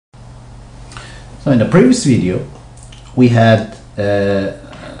So in the previous video, we had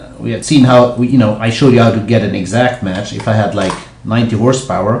seen how I showed you how to get an exact match. If I had like 90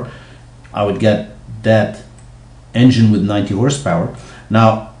 horsepower, I would get that engine with 90 horsepower.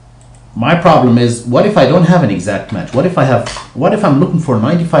 Now, my problem is, what if I don't have an exact match? What if I'm looking for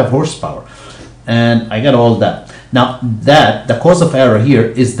 95 horsepower and I got all that? Now, the cause of error here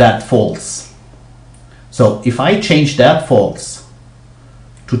is that false. So if I change that false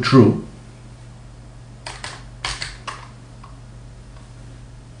to true,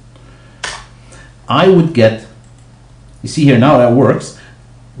 I would get, you see here now that works,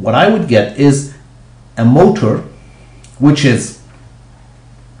 what I would get is a motor which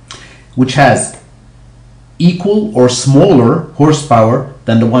has equal or smaller horsepower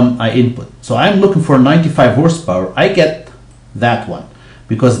than the one I input. So I'm looking for 95 horsepower. I get that one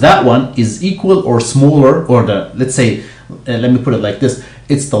because that one is equal or smaller, or let's say, let me put it like this,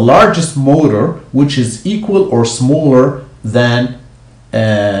 it's the largest motor which is equal or smaller than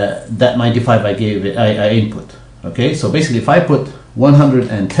that 95 I input. Okay, so basically if I put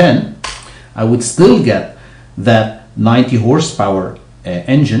 110, I would still get that 90 horsepower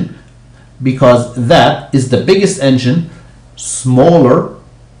engine, because that is the biggest engine smaller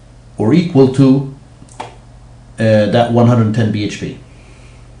or equal to that 110 bhp.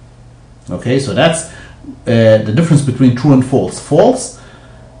 Okay, so that's the difference between true and false. False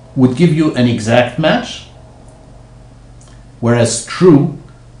would give you an exact match, whereas true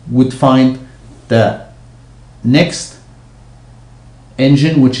would find the next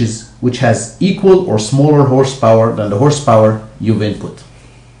engine which has equal or smaller horsepower than the horsepower you've input.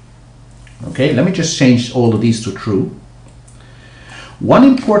 Okay, let me just change all of these to true. One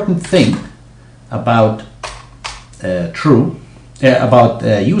important thing about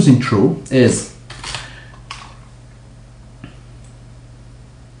using true is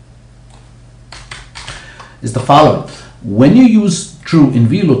the following. When you use true in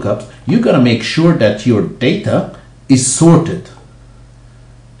Vlookups, you're going to make sure that your data is sorted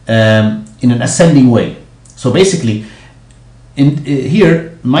in an ascending way. So basically,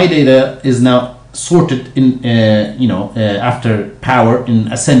 here my data is now sorted in after power in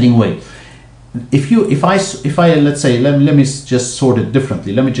ascending way. If I let's say let me just sort it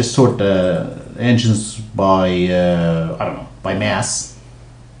differently. Let me just sort the engines by I don't know, by mass,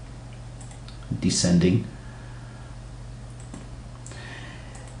 descending.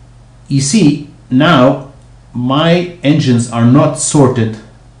 You see, now my engines are not sorted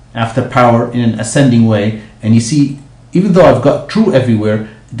after power in an ascending way, and you see, even though I've got true everywhere,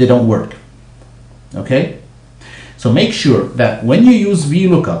 they don't work. Okay? So make sure that when you use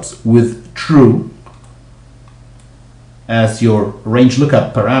Vlookups with true as your range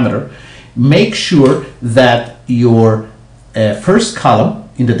lookup parameter, make sure that your first column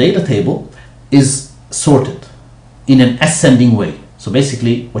in the data table is sorted in an ascending way. So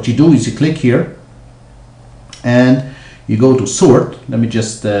basically what you do is you click here and you go to sort. Let me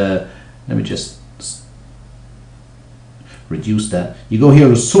just reduce that. You go here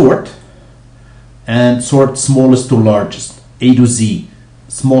to sort and sort smallest to largest, A to Z,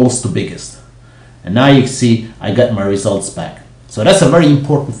 smallest to biggest. And now you can see I got my results back. So that's a very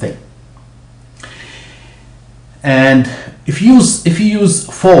important thing. And if you use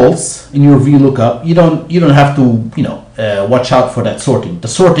false in your Vlookup, you don't have to watch out for that sorting. The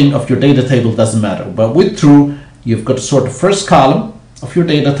sorting of your data table doesn't matter. But with true, you've got to sort the first column of your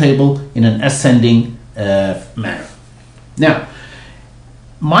data table in an ascending manner. Now,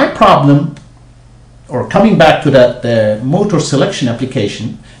 my problem, or coming back to that motor selection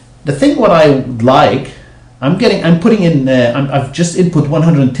application, the thing what I would like, I've just input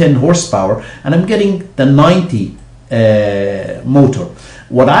 110 horsepower and I'm getting the 90 motor.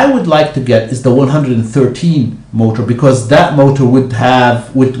 What I would like to get is the 113 motor, because that motor would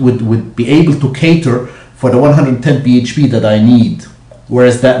be able to cater for the 110 bhp that I need,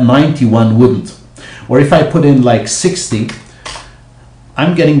 whereas that 91 wouldn't. Or if I put in like 60,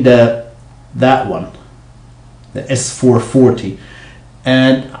 I'm getting that one, the S440,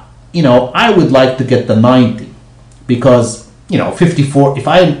 and I would like to get the 90, because 54, if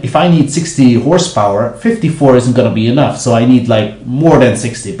I need 60 horsepower, 54 isn't going to be enough, so I need like more than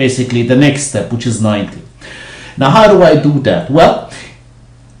 60, basically the next step, which is 90. Now how do I do that? Well,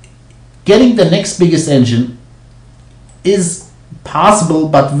 getting the next biggest engine is possible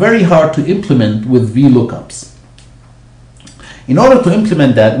but very hard to implement with Vlookups. In order to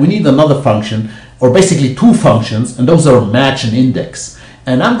implement that, we need another function, or basically two functions, and those are match and index.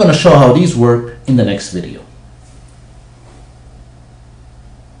 And I'm going to show how these work in the next video.